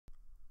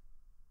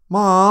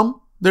Mom,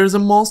 there's a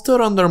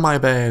monster under my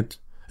bed.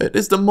 It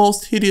is the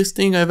most hideous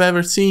thing I've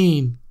ever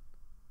seen.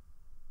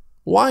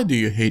 Why do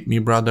you hate me,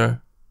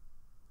 brother?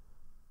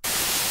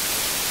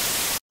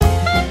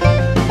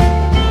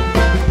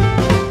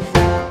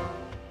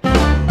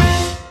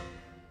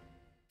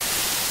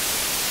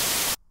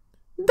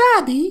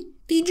 Daddy,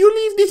 did you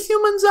leave the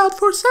humans out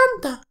for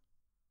Santa?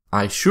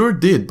 I sure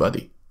did,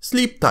 buddy.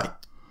 Sleep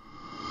tight.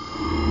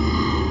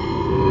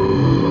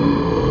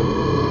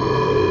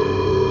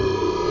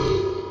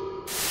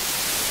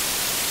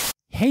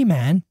 Hey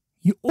man,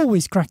 you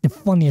always crack the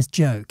funniest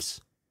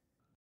jokes.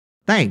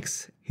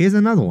 Thanks. Here's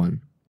another one.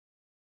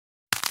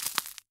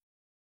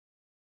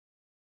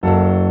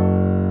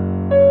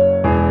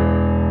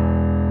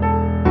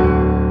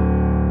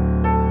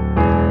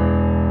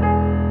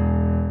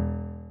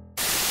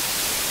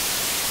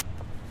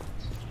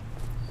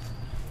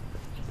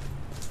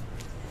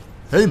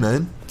 Hey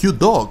man, cute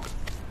dog.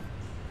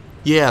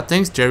 Yeah,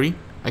 thanks Jerry.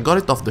 I got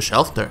it off the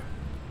shelf there.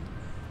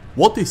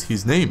 What is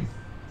his name?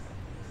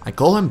 I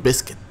call him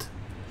Biscuit.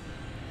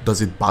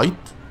 Does it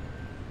bite?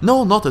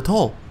 No, not at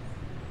all.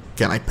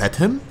 Can I pet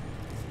him?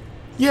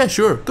 Yeah,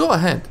 sure, go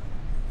ahead.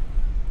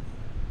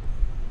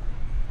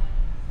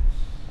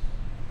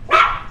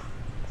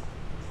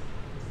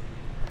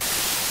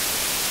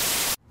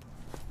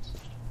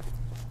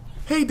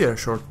 Hey there,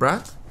 short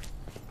brat.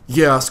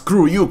 Yeah,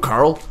 screw you,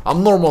 Carl.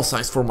 I'm normal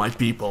size for my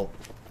people.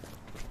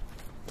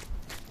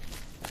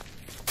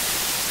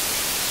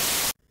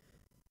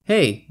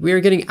 Hey, we are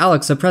getting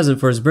Alex a present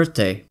for his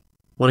birthday.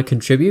 Want to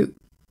contribute?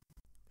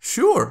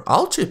 Sure,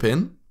 I'll chip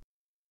in.